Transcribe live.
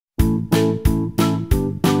Hi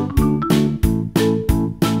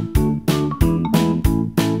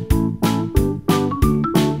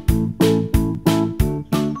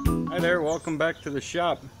there, welcome back to the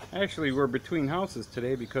shop. Actually, we're between houses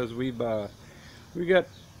today because we got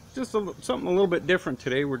just something a little bit different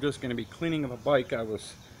today. We're just going to be cleaning up a bike. I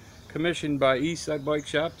was commissioned by Eastside Bike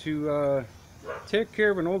Shop to take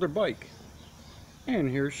care of an older bike, and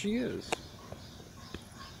here she is.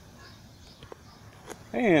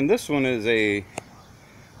 And this one is a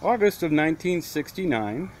August of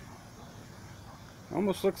 1969.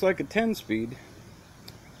 Almost looks like a 10-speed.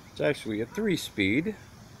 It's actually a 3-speed.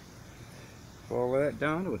 Follow that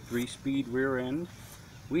down to a 3-speed rear end.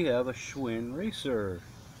 We have a Schwinn racer.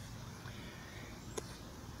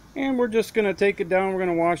 And we're just going to take it down. We're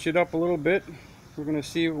going to wash it up a little bit. We're going to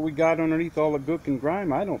see what we got underneath all the gook and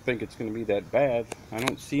grime. I don't think it's going to be that bad. I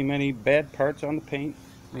don't see many bad parts on the paint.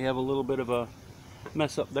 We have a little bit of a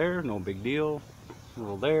mess up there. No big deal. A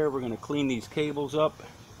little there. We're going to clean these cables up.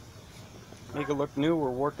 Make it look new.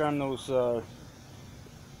 We'll work on those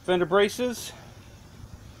fender braces.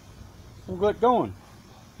 We'll get going.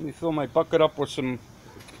 Let me fill my bucket up with some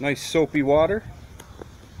nice soapy water,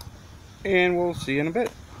 and we'll see you in a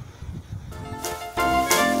bit.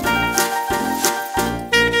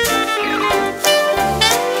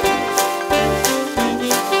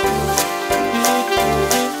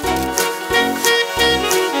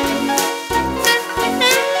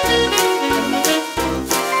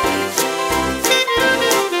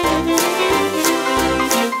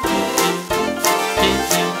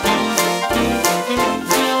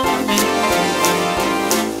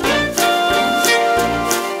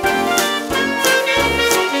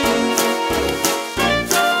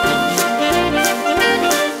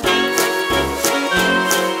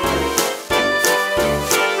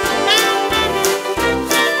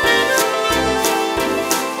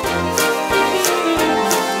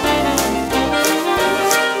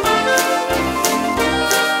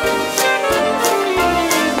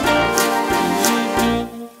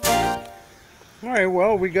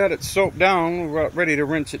 Well, we got it soaked down. We're ready to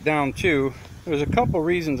rinse it down too. There's a couple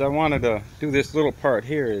reasons I wanted to do this little part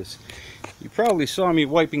here. Is you probably saw me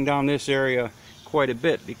wiping down this area quite a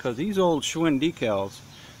bit because these old Schwinn decals,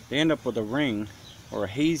 they end up with a ring or a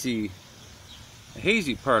hazy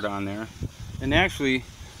part on there. And actually,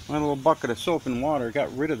 my little bucket of soap and water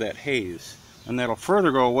got rid of that haze, and that'll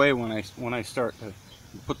further go away when I start to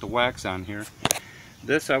put the wax on here.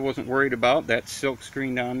 This I wasn't worried about. That silk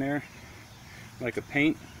screen down there, like a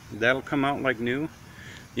paint, that'll come out like new.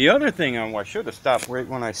 The other thing I should have stopped right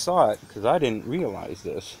when I saw it, because I didn't realize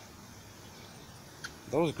this.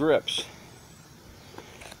 Those grips.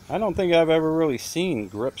 I don't think I've ever really seen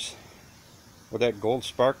grips with that gold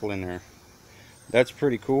sparkle in there. That's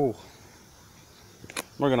pretty cool.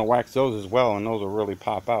 We're going to wax those as well, and those will really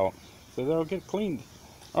pop out. So they'll get cleaned.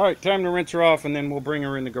 Alright, time to rinse her off, and then we'll bring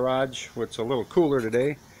her in the garage where it's a little cooler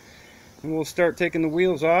today. And we'll start taking the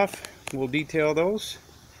wheels off. We'll detail those,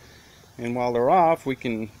 and while they're off we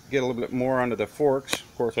can get a little bit more onto the forks.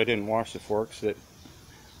 Of course, I didn't wash the forks.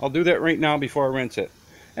 I'll do that right now before I rinse it.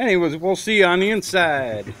 Anyways, we'll see you on the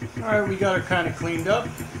inside. Alright, we got her kind of cleaned up,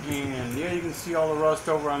 and yeah, you can see all the rust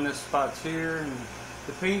over on this spots here, and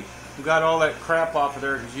the paint, we got all that crap off of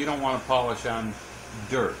there because you don't want to polish on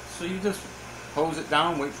dirt. So you just hose it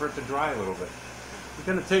down, wait for it to dry a little bit. We're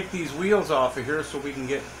going to take these wheels off of here so we can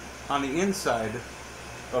get on the inside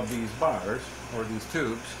of these bars, or these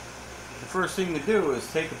tubes. The first thing to do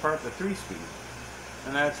is take apart the 3-speed,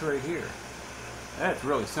 and that's right here. That's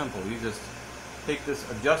really simple. You just take this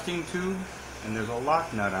adjusting tube, and there's a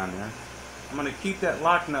lock nut on there. I'm going to keep that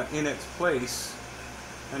lock nut in its place,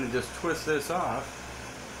 and just twist this off,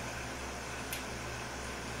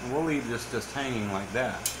 and we'll leave this just hanging like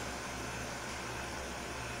that.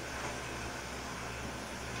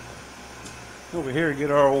 Over here,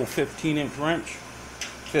 get our old 15-inch wrench.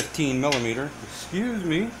 15 millimeter, excuse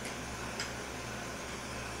me.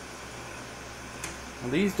 Now,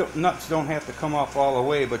 these nuts don't have to come off all the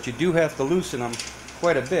way, but you do have to loosen them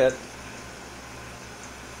quite a bit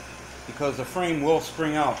because the frame will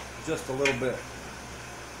spring out just a little bit.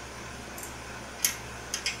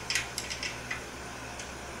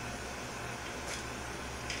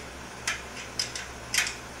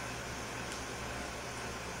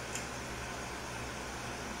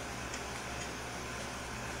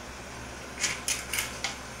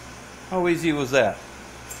 How easy was that?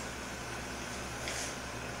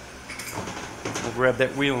 We'll grab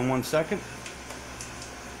that wheel in 1 second.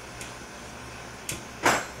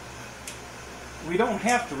 We don't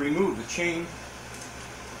have to remove the chain,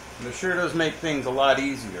 but it sure does make things a lot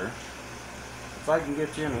easier. if I can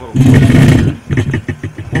get you in a little closer,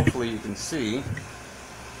 hopefully you can see.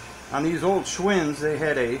 On these old Schwinns, they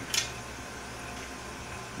had a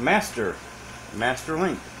master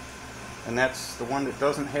link, and that's the one that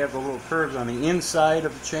doesn't have the little curves on the inside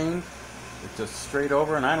of the chain. It's just straight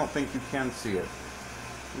over, and I don't think you can see it.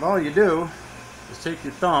 And all you do is take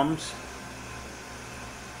your thumbs,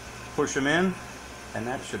 push them in, and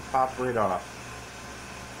that should pop right off.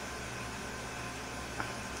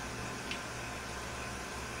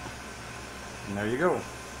 And there you go.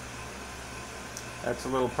 That's the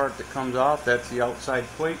little part that comes off. That's the outside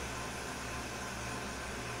plate.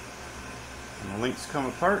 And the links come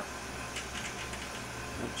apart.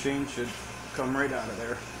 That chain should come right out of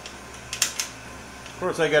there. Of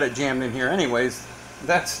course, I got it jammed in here anyways.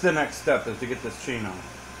 That's the next step, is to get this chain on.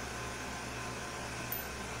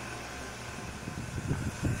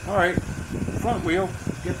 Alright, front wheel,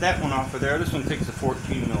 get that one off of there. This one takes a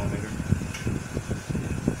 14mm.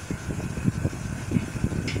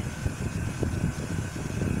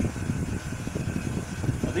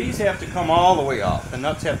 These have to come all the way off. The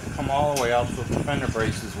nuts have to come all the way off so the fender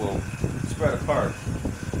braces will spread apart.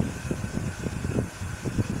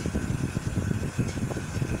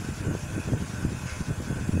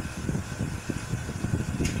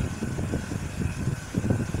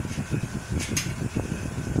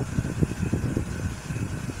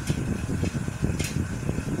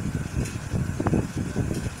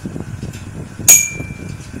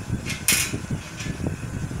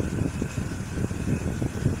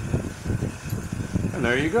 And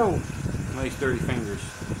there you go. Nice dirty fingers.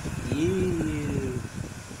 Yeah.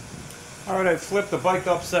 Alright, I've flipped the bike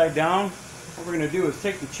upside down. What we're going to do is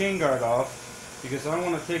take the chain guard off, because I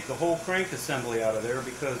want to take the whole crank assembly out of there,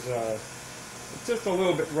 because it's just a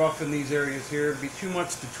little bit rough in these areas here. It'd be too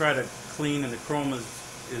much to try to clean, and the chrome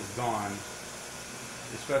is gone,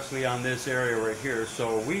 especially on this area right here.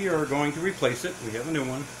 So we are going to replace it. We have a new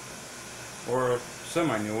one, or a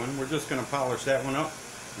semi-new one. We're just going to polish that one up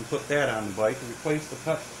and put that on the bike. Replace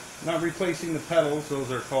the not replacing the pedals. Those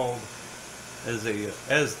are called,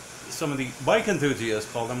 as some of the bike enthusiasts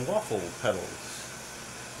call them, waffle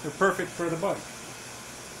pedals. They're perfect for the bike.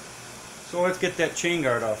 So let's get that chain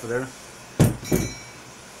guard off of there.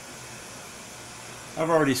 I've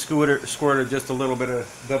already squirted just a little bit of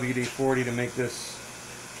WD-40 to make this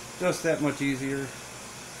just that much easier.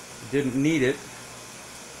 Didn't need it,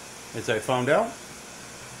 as I found out.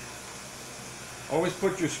 Always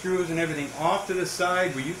put your screws and everything off to the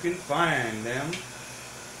side where you can find them.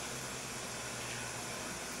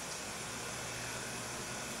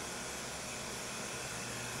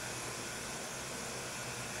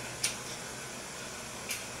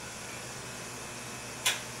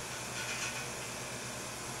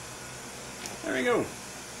 There we go.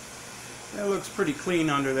 That looks pretty clean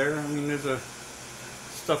under there. I mean, there's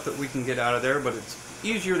stuff that we can get out of there, but it's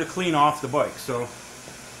easier to clean off the bike. So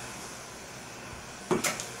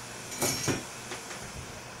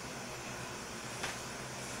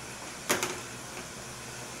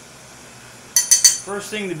first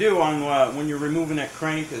thing to do on when you're removing that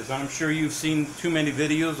crank is, I'm sure you've seen too many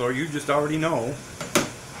videos, or you just already know,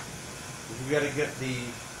 you got to get the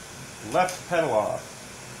left pedal off.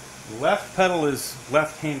 The left pedal is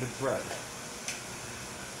left-handed thread,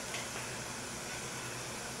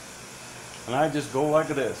 and I just go like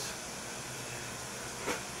this.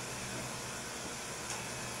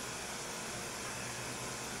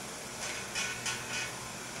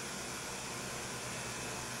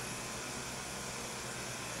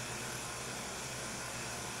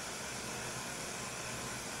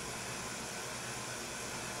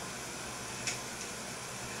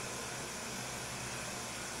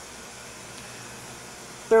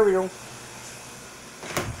 There we go.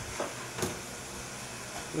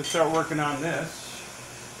 Let's start working on this.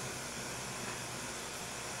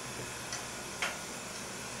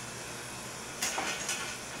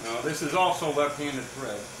 Now this is also left-handed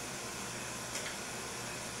thread.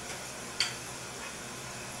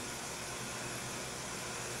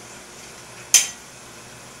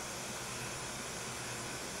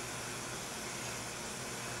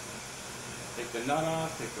 Take the nut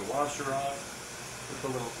off, take the washer off. With the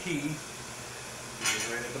little key,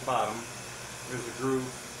 right at the bottom. There's a groove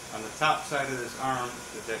on the top side of this arm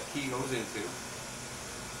that key goes into.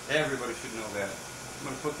 Everybody should know that. I'm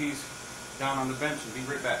going to put these down on the bench and be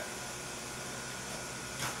right back.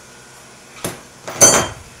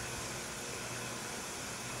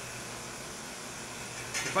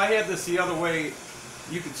 If I had this the other way,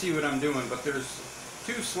 you could see what I'm doing, but there's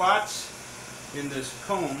two slots in this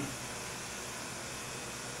cone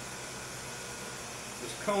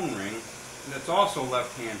ring, and it's also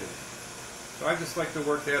left-handed. So I just like to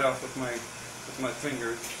work that up with my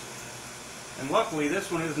fingers. And luckily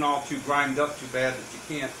this one isn't all too grimed up too bad that you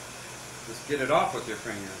can't just get it off with your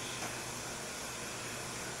fingers.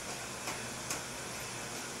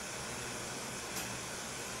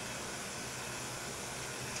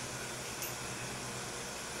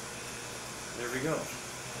 There we go.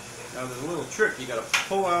 Now there's a little trick. You got to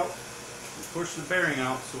pull out and push the bearing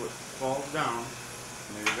out so it falls down.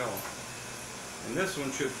 And there you go. And this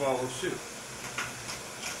one should follow suit.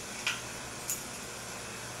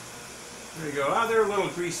 There you go. Ah, they're a little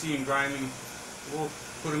greasy and grimy. We'll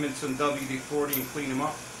put them in some WD-40 and clean them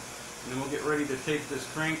up. And then we'll get ready to take this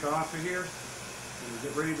crank off of here and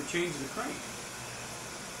get ready to change the crank.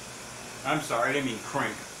 I'm sorry, I didn't mean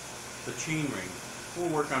crank. The chain ring.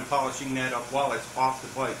 We'll work on polishing that up while it's off the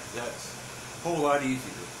bike. That's a whole lot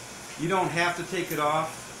easier. You don't have to take it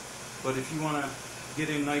off, but if you want to get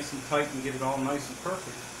in nice and tight and get it all nice and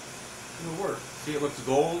perfect, it'll work. See, it looks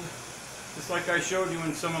gold. Just like I showed you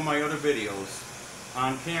in some of my other videos.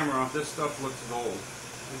 On camera, this stuff looks gold.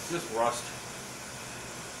 It's just rust.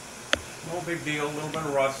 No big deal, a little bit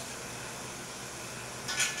of rust.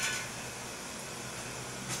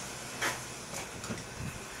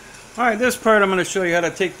 Alright, this part I'm going to show you how to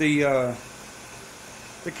take the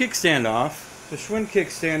kickstand off. The Schwinn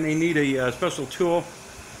kickstand, they need a special tool.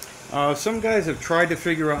 Some guys have tried to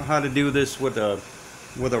figure out how to do this with a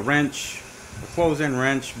wrench, a close-in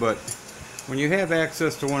wrench, but when you have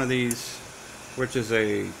access to one of these, which is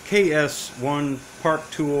a KS1 Park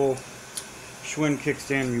Tool Schwinn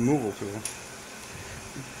kickstand removal tool,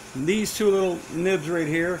 these two little nibs right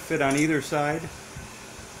here fit on either side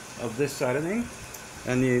of this side of the thing.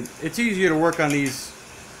 And it's easier to work on these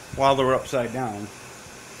while they're upside down,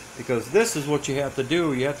 because this is what you have to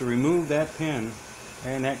do. You have to remove that pin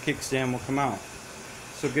and that kickstand will come out.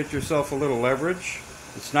 So get yourself a little leverage.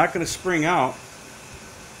 It's not going to spring out.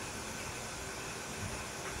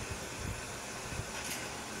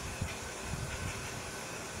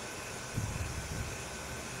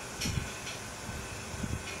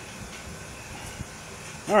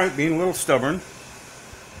 Alright, being a little stubborn.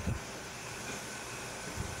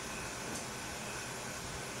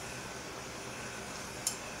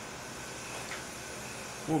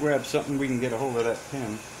 We'll grab something we can get a hold of that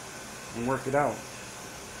pin and work it out.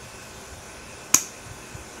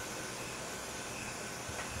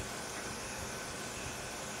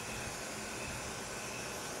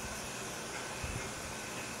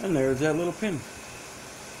 And there's that little pin.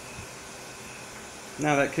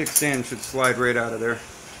 Now that kickstand should slide right out of there.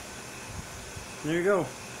 There you go.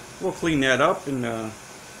 We'll clean that up, and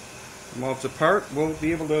while it's apart, we'll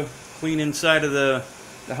be able to clean inside of the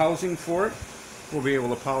housing for it. We'll be able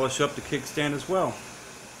to polish up the kickstand as well.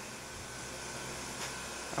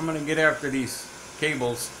 I'm going to get after these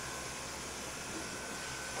cables.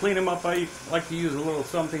 Clean them up. I like to use a little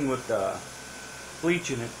something with bleach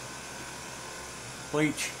in it.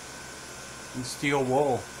 Bleach and steel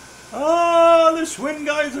wool. Ah, the Schwinn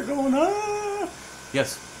guys are going, ah!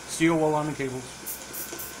 Yes, steel wool on the cables.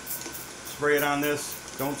 Spray it on this.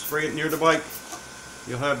 Don't spray it near the bike.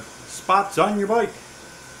 You'll have spots on your bike.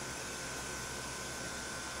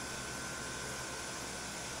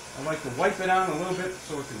 I like to wipe it on a little bit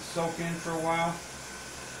so it can soak in for a while.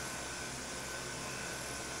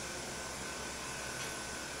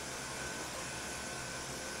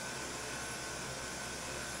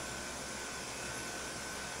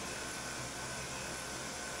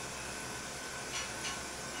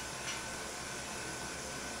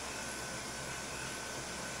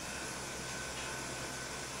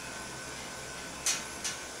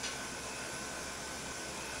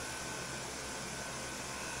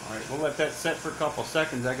 Alright, we'll let that set for a couple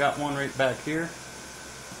seconds. I got one right back here.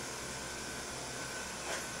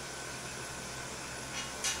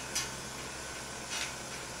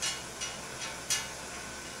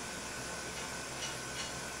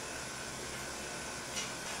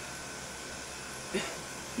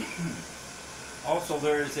 Also,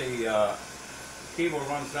 there's a cable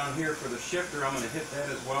runs down here for the shifter. I'm going to hit that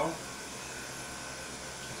as well.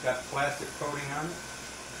 It's got plastic coating on it.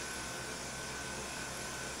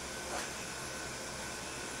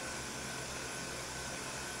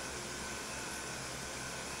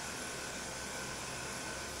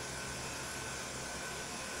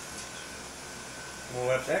 We'll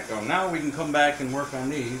let that go. Now we can come back and work on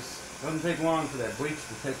these. Doesn't take long for that bleach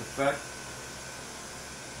to take effect.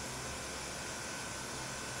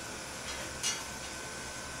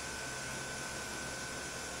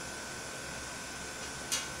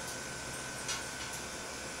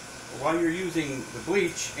 While you're using the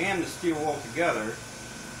bleach and the steel wool together,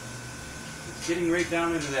 it's getting right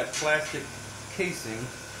down into that plastic casing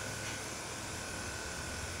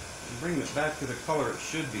and bring it back to the color it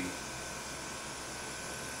should be.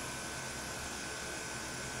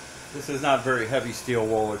 This is not very heavy steel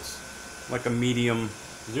wool. It's like a medium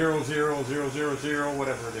 00000,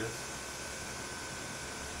 whatever it is.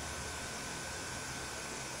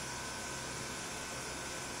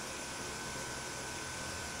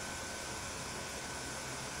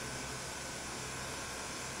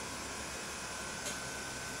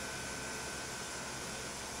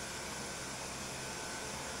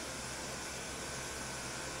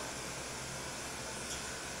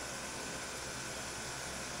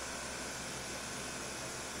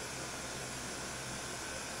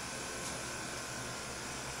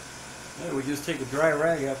 Yeah, we just take a dry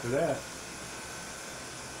rag after that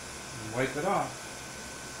and wipe it off.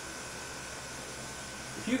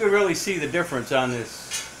 If you could really see the difference on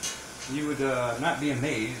this, you would not be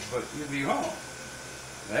amazed, but you'd be, oh,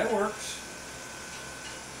 that works.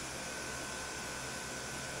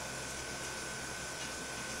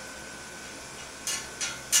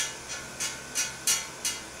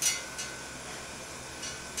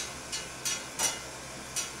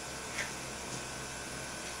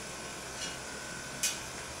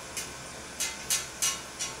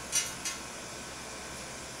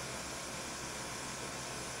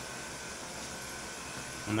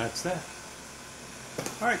 And that's that.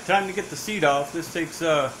 Alright, time to get the seat off. This takes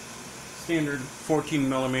standard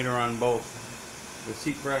 14mm on both the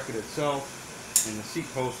seat bracket itself and the seat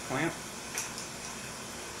post clamp.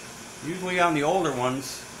 Usually on the older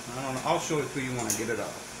ones, I don't know, I'll show it to you when I get it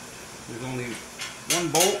off. There's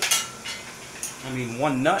only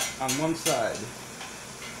one nut on one side.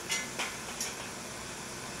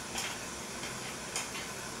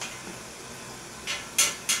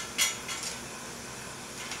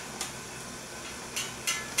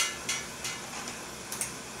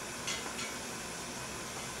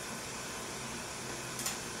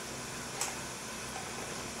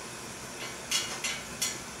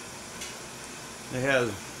 It has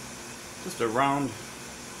just a round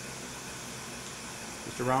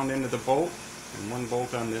end of the bolt and one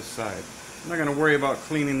bolt on this side. I'm not going to worry about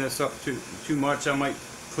cleaning this up too much. I might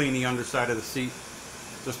clean the underside of the seat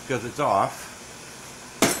just because it's off.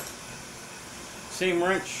 Same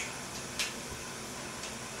wrench.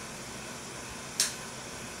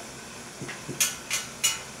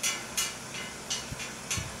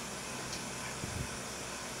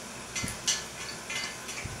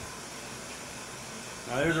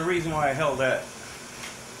 Now there's a reason why I held that.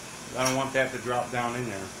 I don't want that to drop down in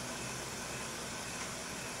there.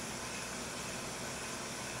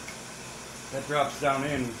 That drops down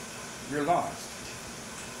in, you're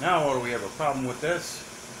lost. Now what do we have a problem with this?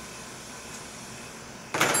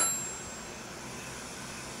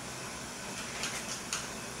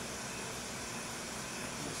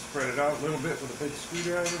 Spread it out a little bit with a big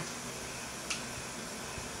screwdriver.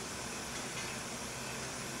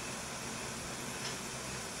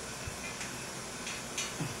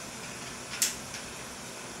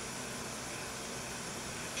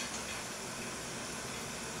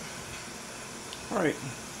 Alright,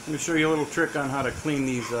 let me show you a little trick on how to clean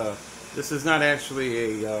these. This is not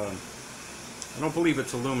actually a, I don't believe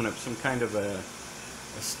it's aluminum, some kind of a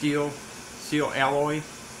steel alloy.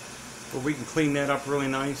 But we can clean that up really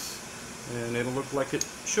nice and it'll look like it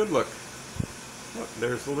should look. Look,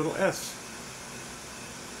 there's the little S.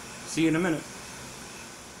 See you in a minute.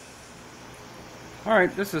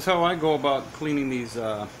 Alright, this is how I go about cleaning these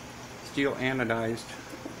steel anodized,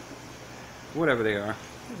 whatever they are.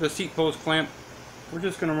 The seat post clamp. We're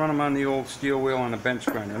just going to run them on the old steel wheel on a bench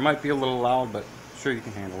grinder. It might be a little loud, but I'm sure you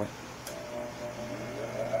can handle it.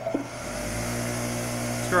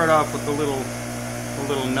 Start off with the little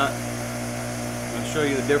nut. I'll show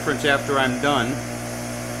you the difference after I'm done.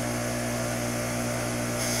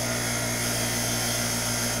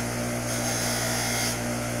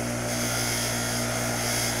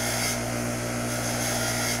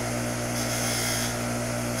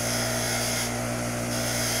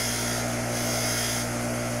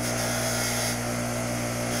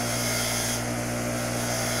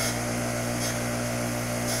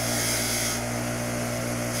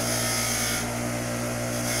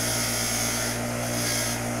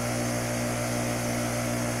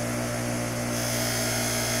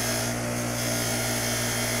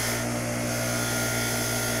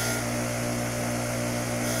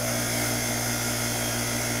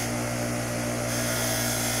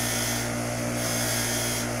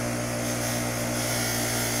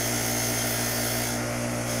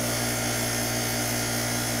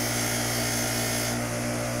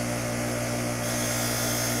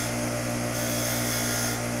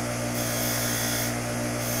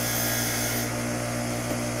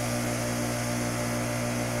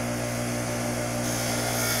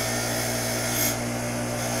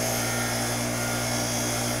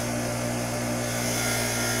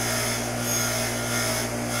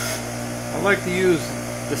 I like to use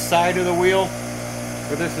the side of the wheel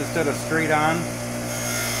for this instead of straight on.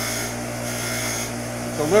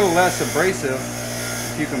 It's a little less abrasive,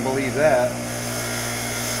 if you can believe that.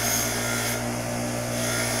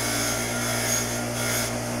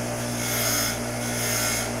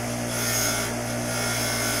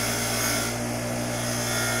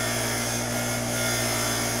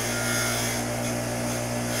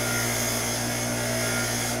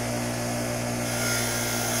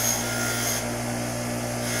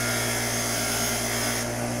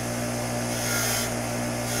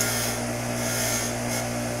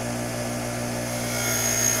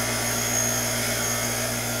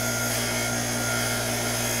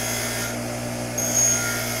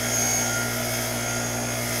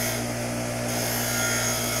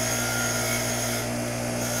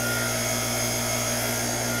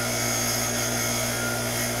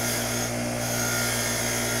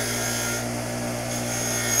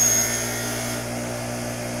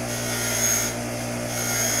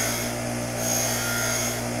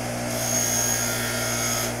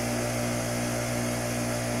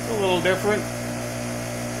 A little different.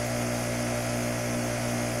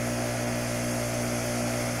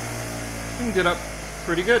 Cleaned it up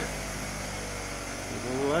pretty good.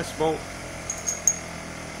 A little less bolt.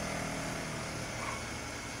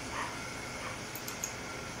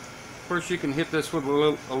 Of course, you can hit this with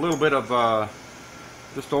a little bit of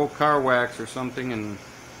just old car wax or something and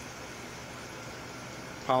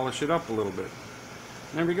polish it up a little bit.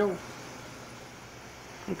 There we go.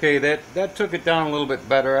 Okay, that took it down a little bit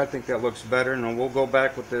better. I think that looks better, and then we'll go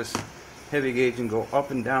back with this heavy gauge and go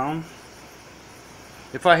up and down.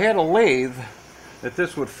 If I had a lathe that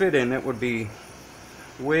this would fit in, it would be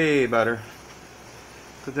way better,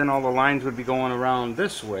 because then all the lines would be going around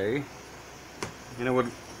this way and it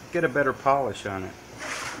would get a better polish on it.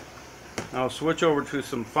 Now I'll switch over to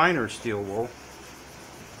some finer steel wool.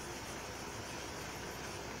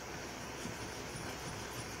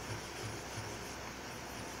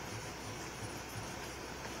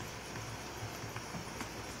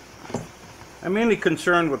 I'm mainly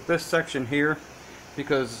concerned with this section here,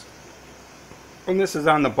 because when this is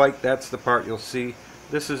on the bike, that's the part you'll see.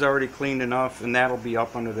 This is already cleaned enough, and that'll be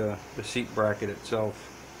up under the seat bracket itself.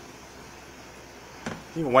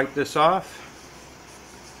 You can wipe this off,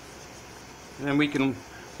 and then we can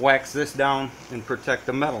wax this down and protect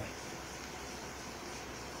the metal.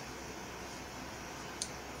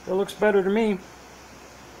 It looks better to me.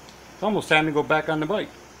 It's almost time to go back on the bike.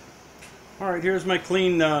 Alright, here's my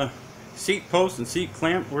clean seat post and seat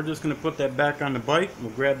clamp. We're just going to put that back on the bike.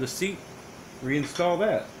 We'll grab the seat, reinstall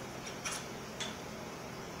that.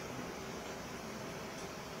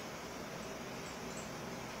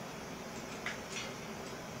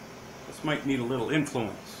 This might need a little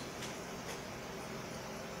influence.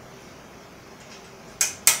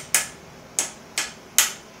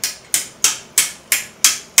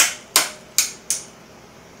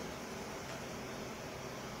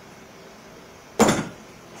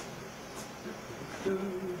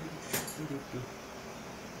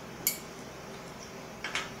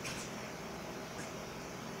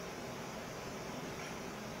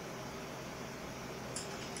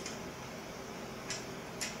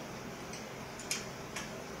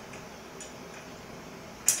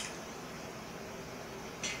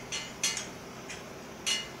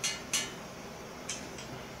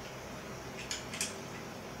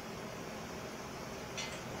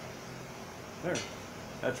 There,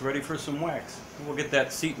 that's ready for some wax. We'll get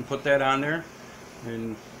that seat and put that on there,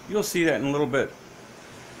 and you'll see that in a little bit.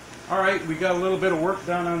 Alright, we got a little bit of work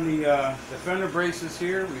done on the fender braces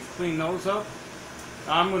here. We've cleaned those up.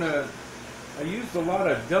 I used a lot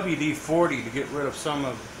of WD-40 to get rid of some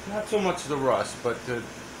of, not so much the rust, but to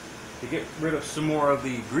get rid of some more of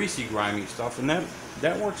the greasy, grimy stuff, and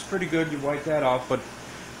that works pretty good. You wipe that off, but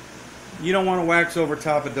you don't want to wax over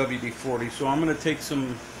top of WD-40, so I'm going to take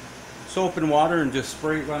some soap and water and just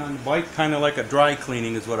spray it right on the bike, kind of like a dry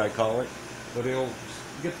cleaning is what I call it. But it'll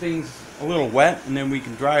get things a little wet, and then we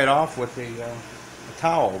can dry it off with a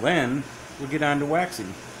towel. Then we'll get on to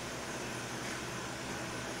waxing.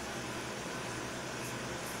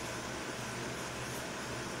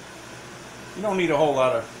 You don't need a whole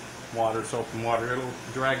lot of water, soap and water. It'll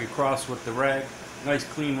drag across with the rag, nice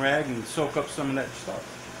clean rag, and soak up some of that stuff.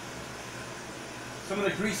 Some of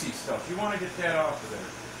the greasy stuff. You want to get that off of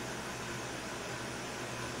there.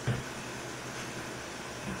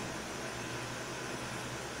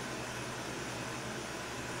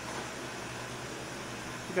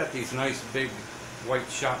 We got these nice big white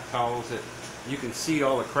shop towels that you can see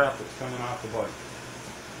all the crap that's coming off the bike.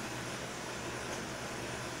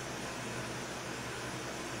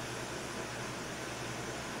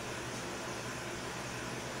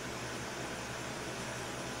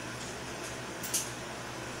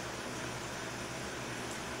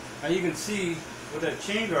 Now you can see with that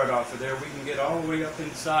chain guard off of there, we can get all the way up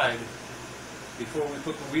inside before we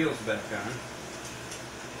put the wheels back on.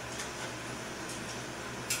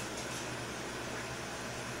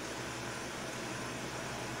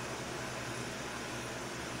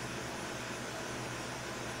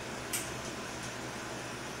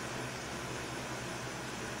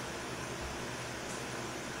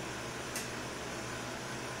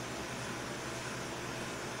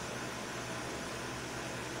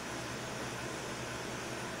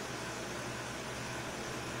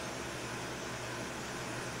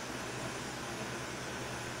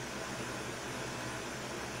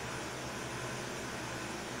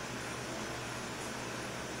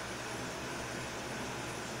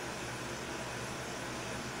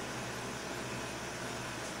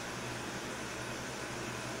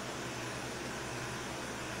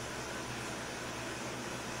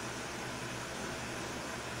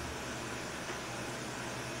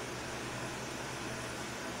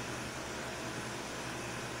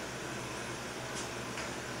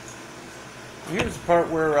 Here's the part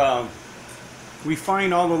where we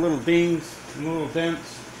find all the little dings, and little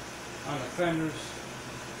dents on the fenders,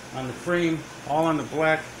 on the frame, all on the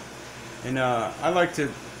black, and I like to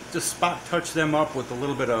just spot touch them up with a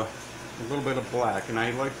little bit of black, and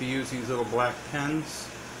I like to use these little black pens.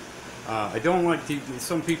 I don't like to.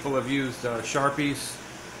 Some people have used Sharpies.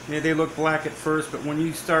 Yeah, they look black at first, but when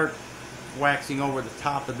you start waxing over the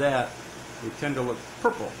top of that, they tend to look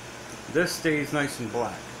purple. This stays nice and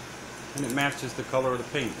black, and it matches the color of the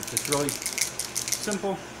paint. It's just really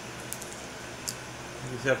simple.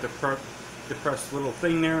 You just have to depress the little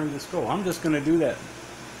thing there and just go. I'm just going to do that.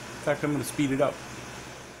 In fact, I'm going to speed it up.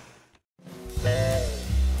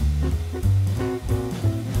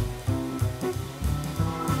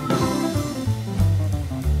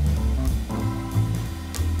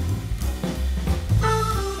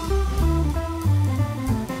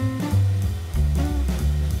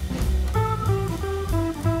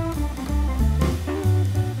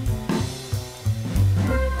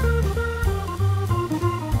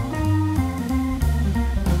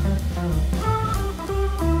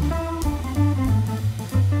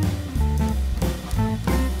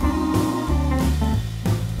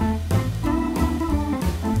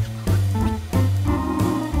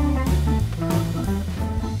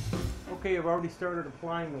 Okay, I've already started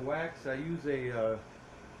applying the wax. I use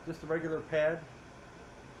just a regular pad.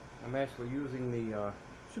 I'm actually using the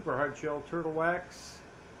super hard shell turtle wax.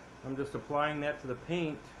 I'm just applying that to the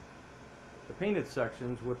painted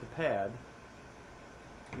sections with the pad.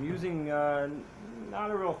 I'm using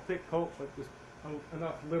not a real thick coat, but just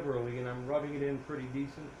enough liberally, and I'm rubbing it in pretty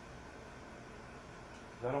decent.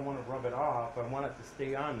 I don't want to rub it off. I want it to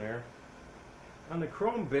stay on there. On the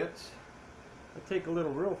chrome bits, I take a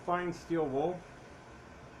little real fine steel wool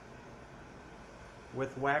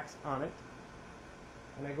with wax on it,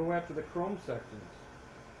 and I go after the chrome sections.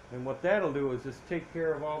 And what that'll do is just take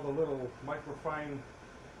care of all the little microfine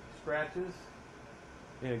scratches,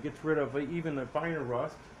 and it gets rid of even the finer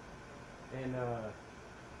rust. And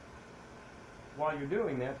while you're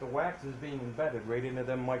doing that, the wax is being embedded right into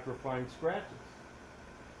them microfine scratches.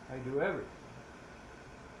 I do everything.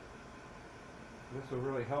 This will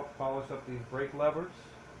really help polish up these brake levers.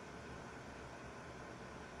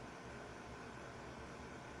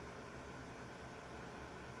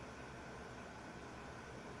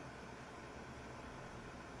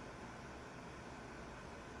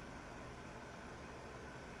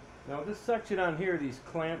 Now this section on here, these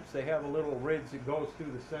clamps, they have a little ridge that goes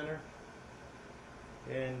through the center.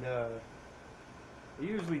 And you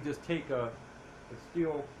usually just take a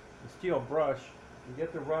steel brush and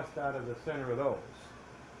get the rust out of the center of those.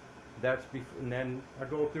 And then I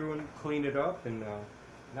go through and clean it up, and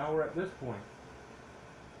now we're at this point,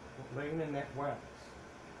 laying in that wax.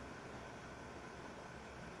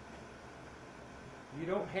 You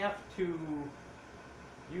don't have to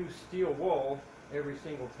use steel wool every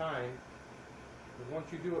single time, because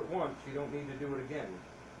once you do it once, you don't need to do it again.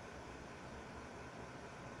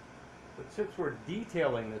 But since we're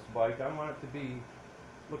detailing this bike, I want it to be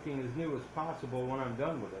looking as new as possible when I'm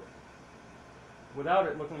done with it, without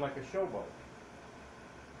it looking like a show bike.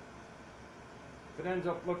 If it ends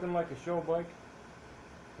up looking like a show bike,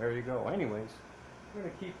 there you go. Anyways, I'm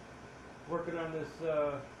going to keep working on this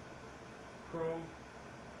chrome.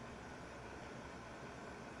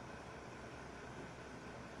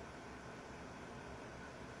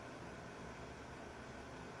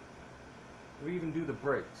 We even do the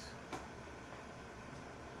brakes.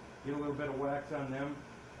 Get a little bit of wax on them.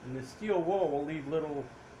 And the steel wool will leave little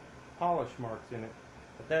polish marks in it.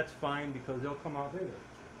 But that's fine because they'll come out later.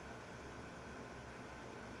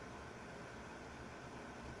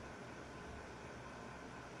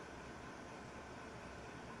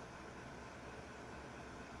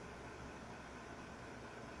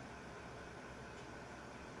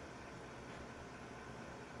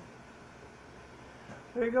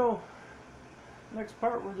 There you go. Next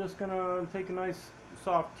part, we're just gonna take a nice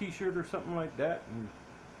soft t-shirt or something like that and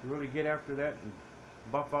really get after that and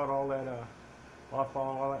buff out all that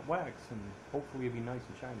wax, and hopefully it'll be nice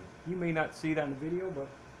and shiny. You may not see it on the video, but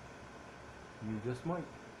you just might.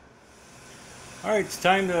 Alright, it's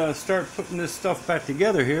time to start putting this stuff back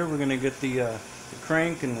together here. We're gonna get the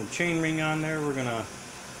crank and the chain ring on there. We're gonna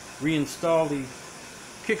reinstall the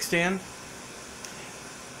kickstand.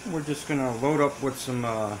 We're just gonna load up with some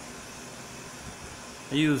I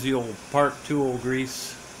use the old Part Tool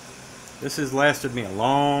grease. This has lasted me a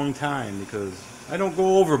long time because I don't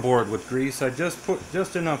go overboard with grease. I just put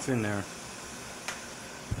just enough in there.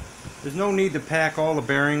 There's no need to pack all the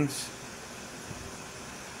bearings.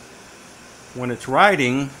 When it's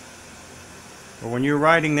riding, or when you're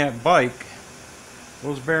riding that bike,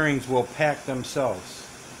 those bearings will pack themselves.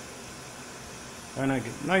 And I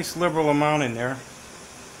get a nice liberal amount in there.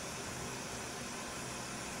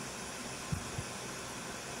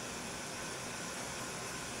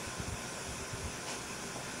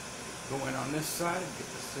 Go in on this side, get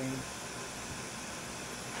the same.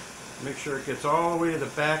 Make sure it gets all the way to the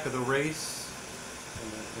back of the race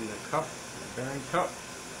in the cup, the bearing cup.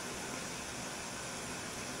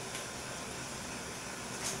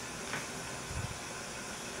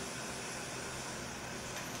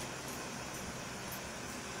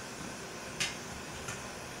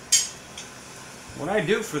 What I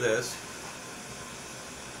do for this,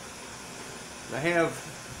 I have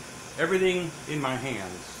everything in my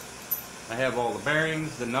hands. I have all the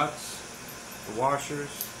bearings, the nuts, the washers,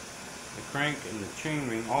 the crank, and the chain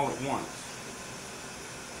ring all at once.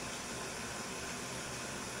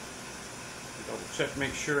 Double check,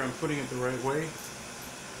 make sure I'm putting it the right way.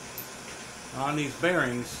 On these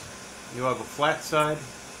bearings, you have a flat side,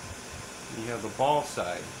 and you have the ball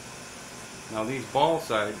side. Now these ball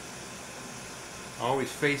side always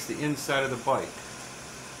face the inside of the bike.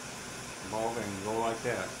 The ball bearing go like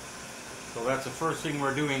that. So that's the first thing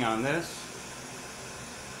we're doing on this.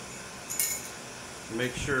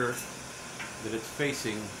 Make sure that it's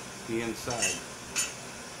facing the inside.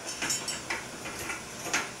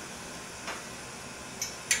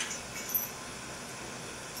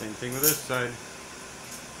 Same thing with this side.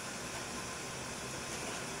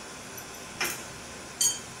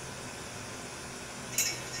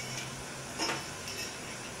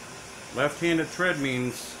 Left-handed tread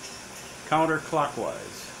means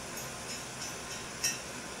counterclockwise.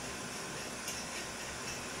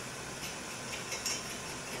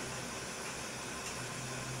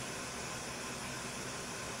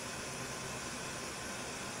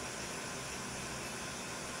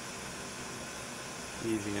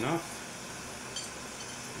 Easy enough.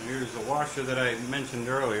 And here's the washer that I mentioned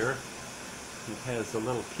earlier. It has the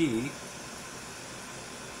little key.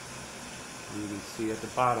 You can see at the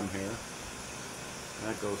bottom here.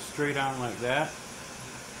 That goes straight on like that.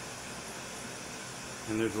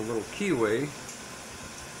 And there's a little keyway,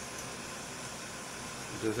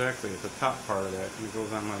 which is actually at the top part of that, and it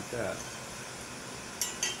goes on like that.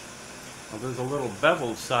 Now there's a little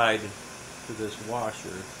beveled side to this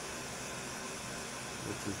washer,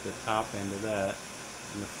 which is the top end of that,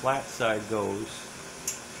 and the flat side goes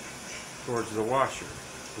towards the washer,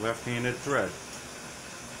 left-handed thread.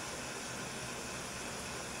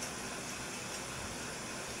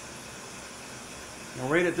 Now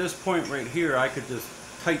right at this point right here, I could just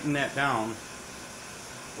tighten that down,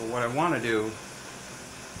 but what I want to do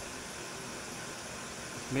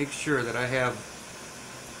is make sure that I have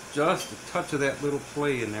just a touch of that little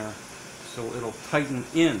play in there so it'll tighten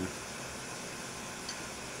in.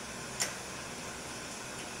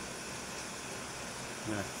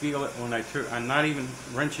 And I feel it when I turn. I'm not even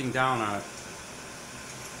wrenching down on it,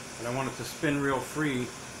 but I want it to spin real free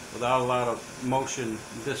without a lot of motion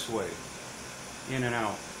this way, in and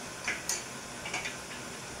out.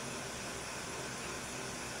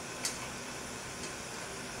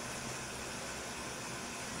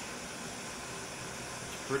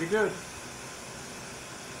 It's pretty good.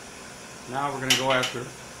 Now we're going to go after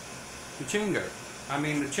the chain guard. I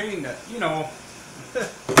mean the chain that, you know, the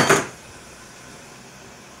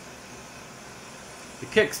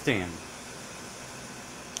kickstand.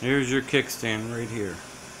 Here's your kickstand right here.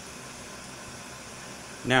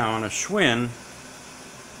 Now on a Schwinn,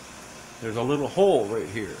 there's a little hole right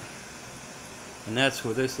here, and that's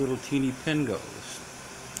where this little teeny pin goes,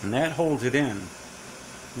 and that holds it in.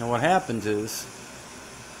 Now what happens is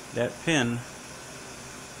that pin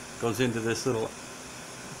goes into this little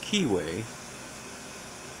keyway.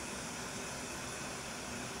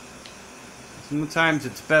 Sometimes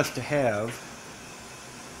it's best to have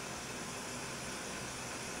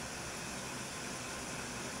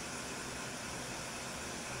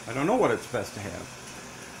I don't know what it's best to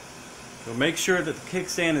have. So make sure that the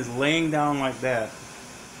kickstand is laying down like that.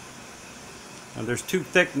 Now there's two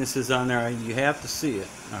thicknesses on there. You have to see it.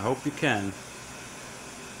 I hope you can.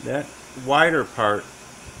 That wider part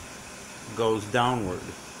goes downward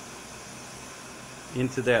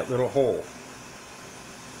into that little hole.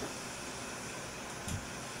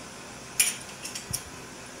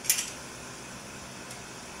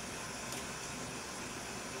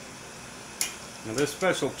 Now this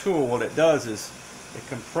special tool, what it does is it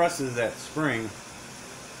compresses that spring,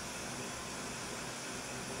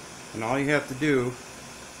 and all you have to do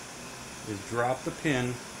is drop the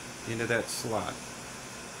pin into that slot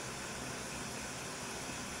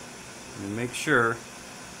and make sure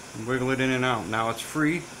and wiggle it in and out. Now it's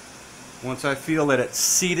free. Once I feel that it's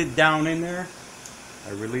seated down in there,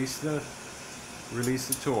 I release the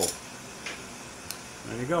tool.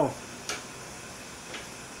 There you go.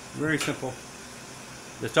 Very simple.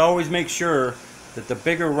 Just always make sure that the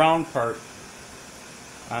bigger round part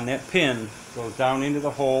on that pin goes down into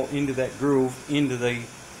the hole, into that groove, into the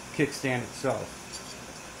kickstand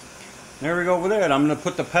itself. There we go with that. I'm going to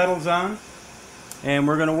put the pedals on, and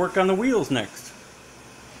we're going to work on the wheels next.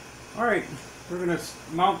 Alright, we're going to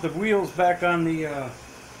mount the wheels back on the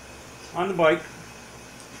bike.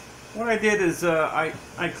 What I did is I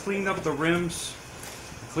cleaned up the rims,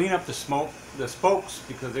 cleaned up the spokes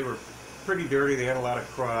because they were pretty dirty. They had a lot of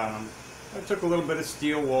crud on them. I took a little bit of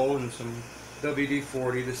steel wool and some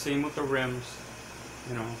WD-40, the same with the rims.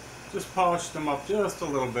 You know, just polished them up just a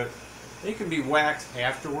little bit. They can be waxed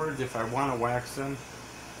afterwards if I want to wax them,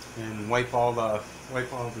 and wipe all the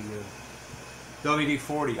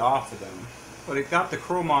WD-40 off of them. But it got the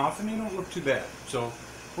chrome off and they don't look too bad. So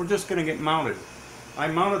we're just going to get mounted. I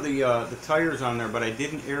mounted the tires on there, but I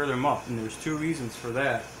didn't air them up, and there's two reasons for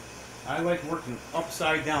that. I like working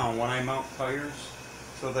upside down when I mount tires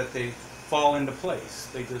so that they fall into place.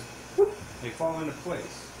 They just, whoop, they fall into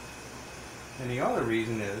place. And the other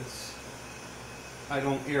reason is I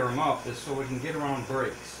don't air them up is so we can get around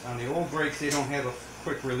brakes. On the old brakes, they don't have a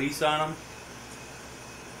quick release on them.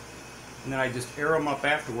 And then I just air them up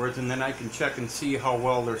afterwards, and then I can check and see how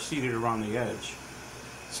well they're seated around the edge.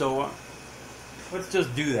 So let's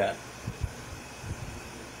just do that.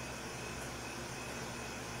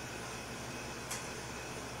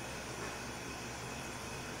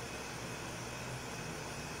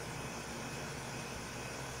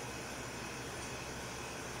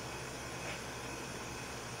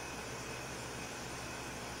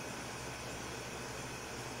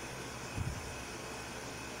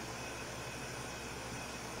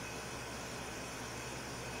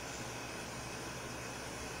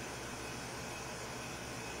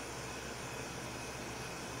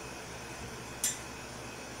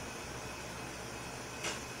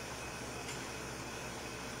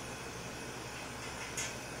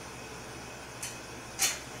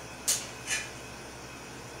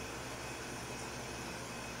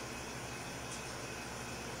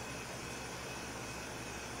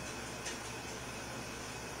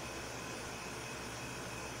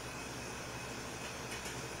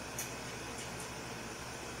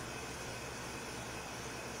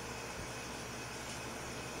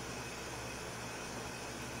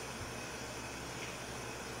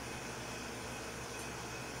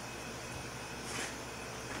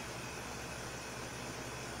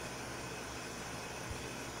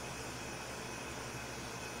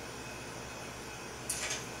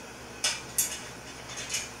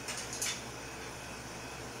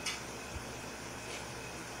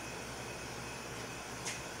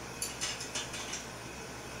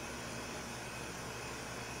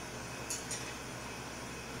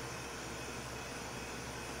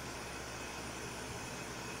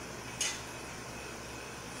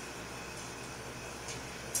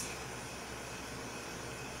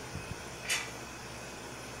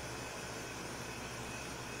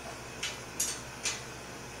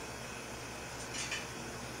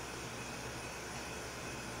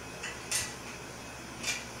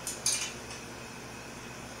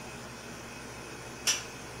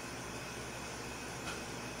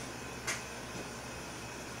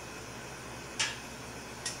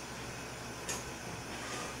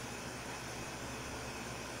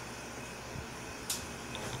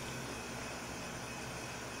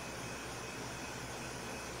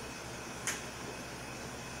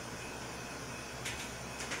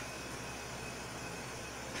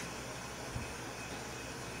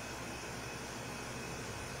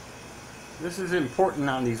 This is important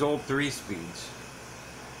on these old 3-speeds.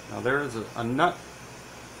 Now there is a nut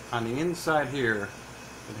on the inside here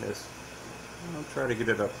that has, I'll try to get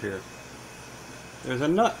it up here. There's a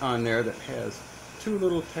nut on there that has two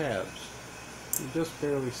little tabs. You just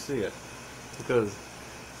barely see it because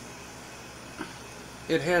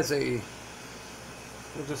it has a,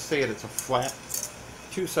 we'll just say it's a flat,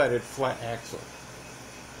 two-sided flat axle.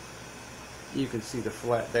 You can see the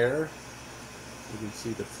flat there. You can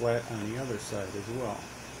see the flat on the other side as well.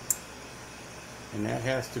 And that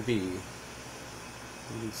has to be, you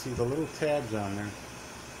can see the little tabs on there.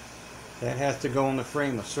 That has to go in the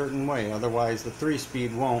frame a certain way, otherwise the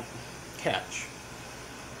 3-speed won't catch.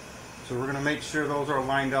 So we're going to make sure those are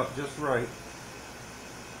lined up just right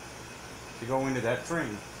to go into that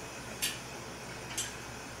frame.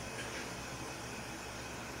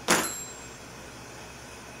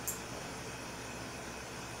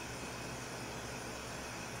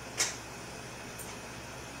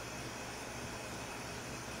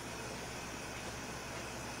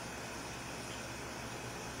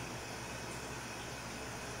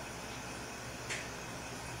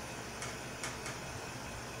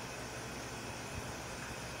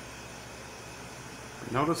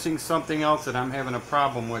 Noticing something else that I'm having a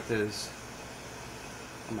problem with is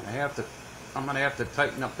I'm gonna have to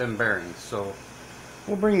tighten up them bearings. So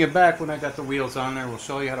we'll bring you back when I got the wheels on there. We'll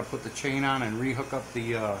show you how to put the chain on and rehook up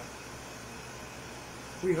the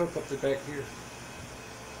back gear.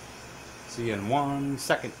 See you in 1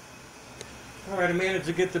 second. Alright, I managed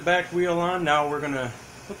to get the back wheel on. Now we're gonna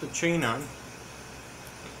put the chain on.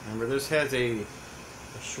 Remember, this has a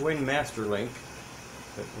Schwinn master link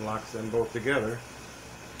that locks them both together.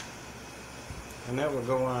 And that will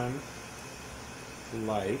go on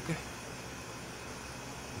like,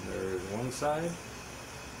 there's one side,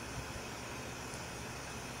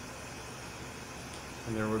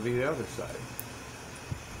 and there would be the other side,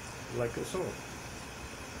 like so.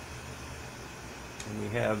 And we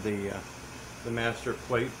have the master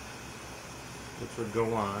plate, which would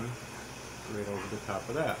go on right over the top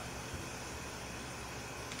of that.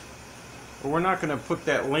 But we're not going to put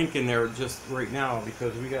that link in there just right now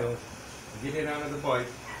because we got to get it onto the bike,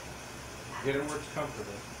 get it where it's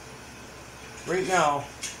comfortable. Right now,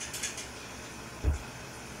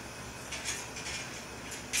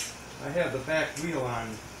 I have the back wheel on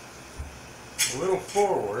a little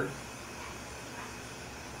forward.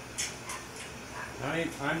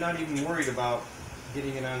 I'm not even worried about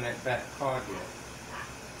getting it on that back cog yet.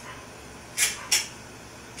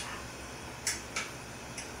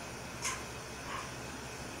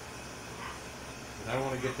 I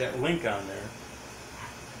want to get that link on there.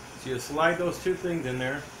 So you slide those two things in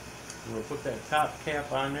there, and we'll put that top cap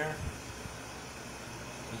on there,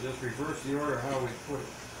 and just reverse the order how we put it.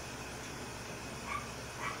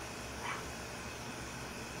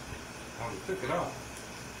 How we took it off.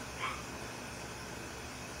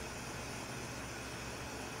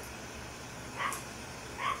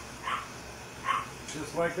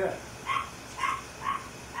 Just like that.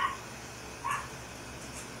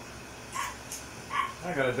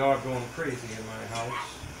 I got a dog going crazy in my house.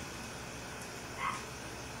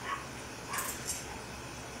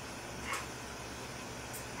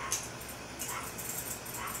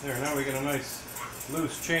 There, now we get a nice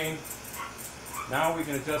loose chain. Now we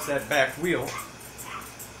can adjust that back wheel.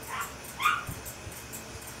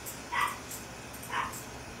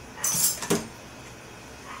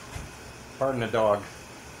 Pardon the dog.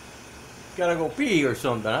 Gotta go pee or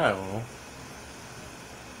something, I don't know.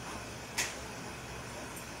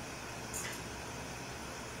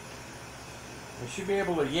 You should be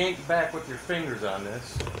able to yank back with your fingers on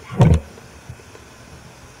this.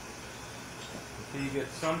 So you get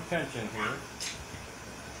some tension here.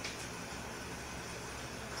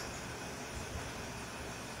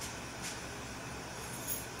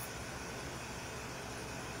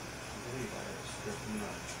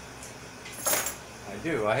 I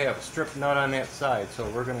do. I have a strip nut on that side, so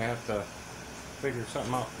we're going to have to figure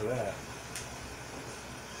something out for that.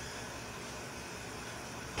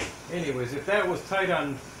 Anyways, if that was tight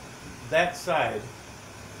on that side,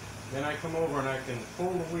 then I come over and I can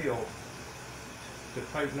pull the wheel to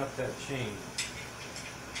tighten up that chain.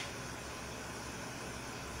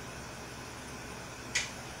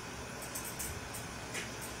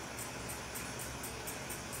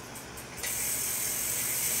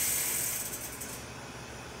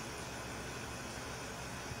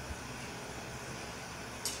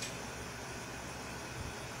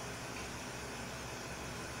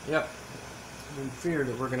 Yep, we fear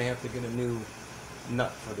that we're going to have to get a new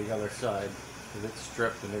nut for the other side because it's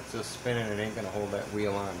stripped and it's just spinning and it ain't going to hold that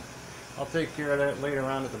wheel on. I'll take care of that later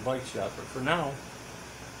on at the bike shop, but for now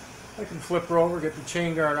I can flip her over, get the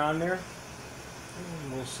chain guard on there,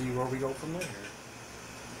 and we'll see where we go from there.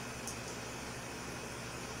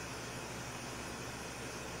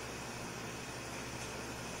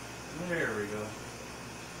 There we go.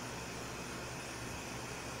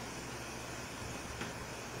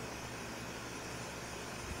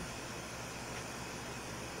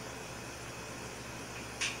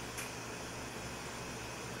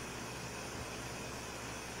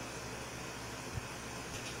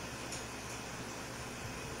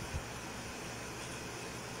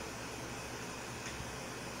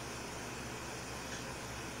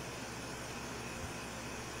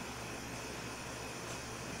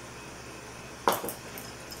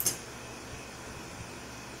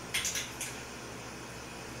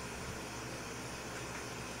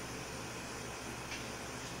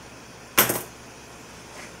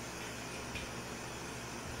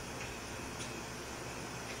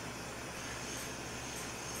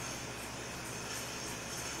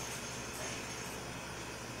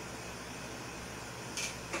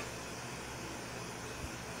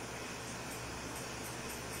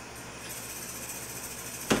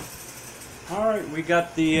 All right, we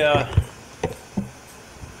got the,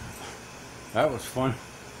 that was fun.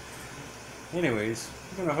 Anyways,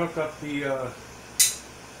 I'm gonna hook up the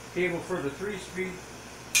cable for the 3-speed.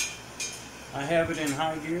 I have it in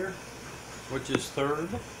high gear, which is 3rd,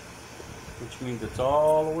 which means it's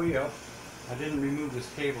all the way up. I didn't remove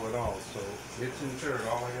this cable at all, so it's in 3rd.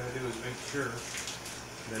 All I gotta do is make sure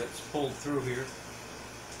that it's pulled through here.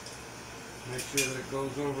 Make sure that it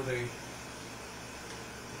goes over the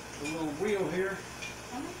little wheel here.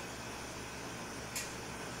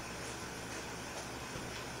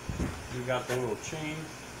 We got the little chain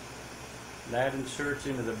that inserts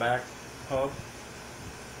into the back hub.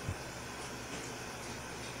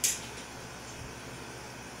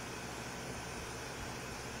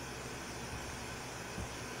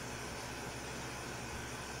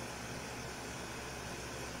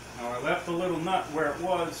 Now I left the little nut where it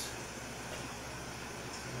was.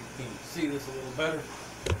 You can see this a little better.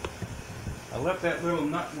 I left that little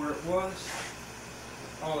nut where it was.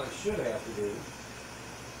 All I should have to do is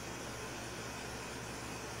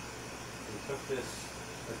put this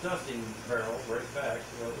adjusting barrel right back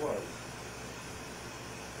where it was.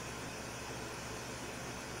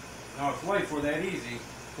 Now if life were that easy,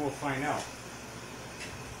 we'll find out.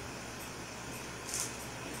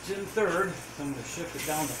 It's in 3rd, so I'm going to shift it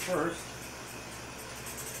down to 1st.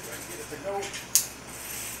 Try to get it to go.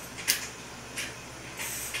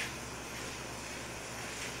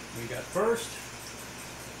 We got 1st,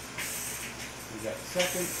 we got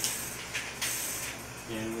 2nd,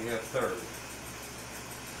 and we have 3rd.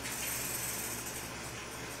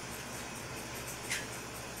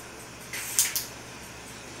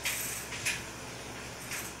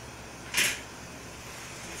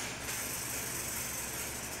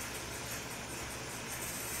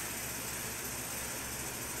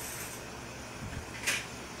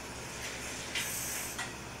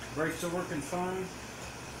 Brakes are working fine.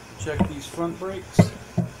 Check these front brakes.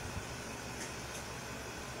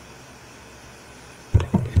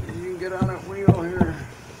 You can get on that wheel here.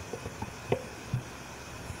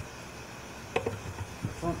 The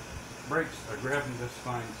front brakes are grabbing just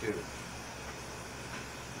fine too.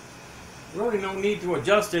 Really no need to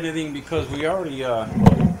adjust anything because we already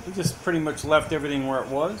we just pretty much left everything where it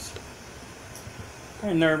was.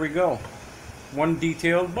 And there we go. One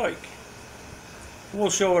detailed bike. We'll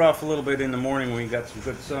show it off a little bit in the morning when we got some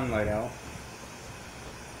good sunlight out.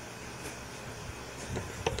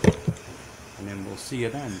 And then we'll see you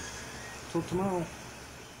then. Till tomorrow.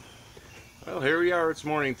 Well, here we are. It's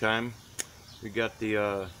morning time. We got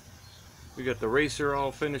the racer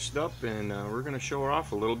all finished up, and we're gonna show her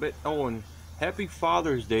off a little bit. Oh, and happy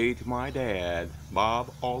Father's Day to my dad,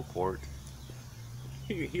 Bob Allport.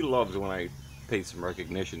 He loves when I pay some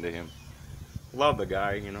recognition to him. Love the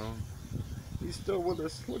guy, you know. He's still with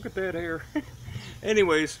us. Look at that hair.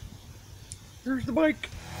 Anyways, here's the bike.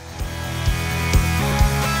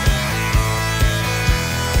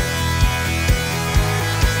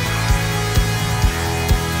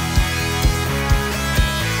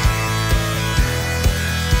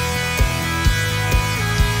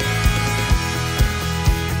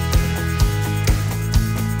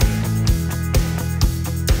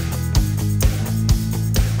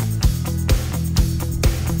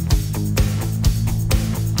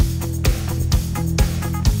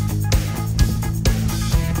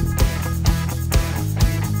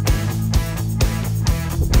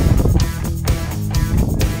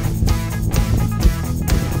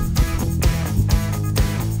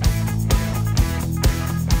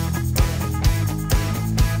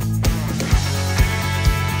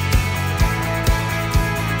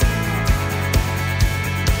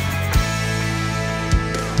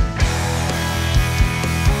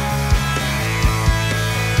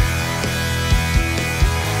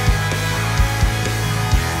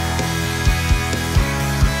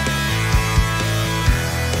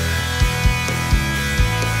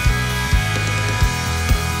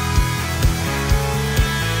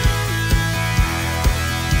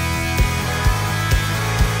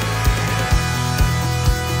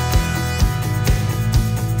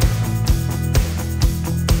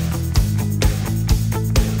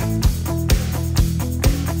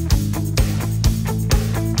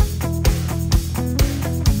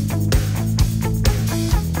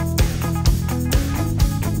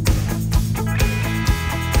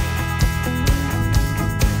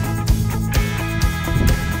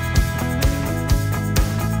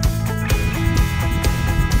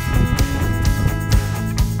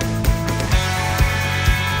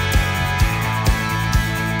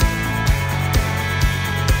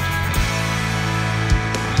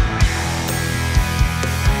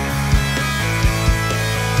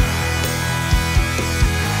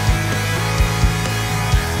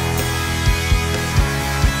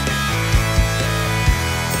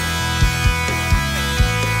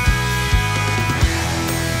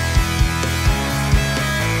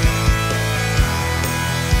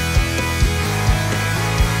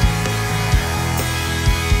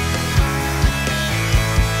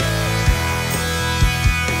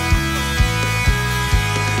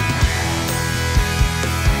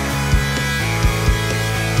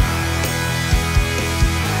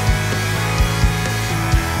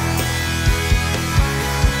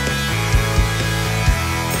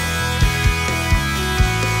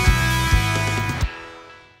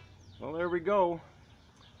 go.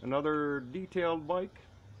 Another detailed bike,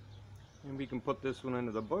 and we can put this one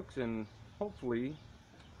into the books, and hopefully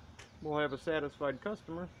we'll have a satisfied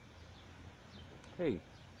customer. Hey,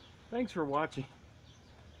 thanks for watching.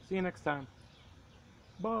 See you next time.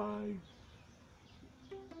 Bye.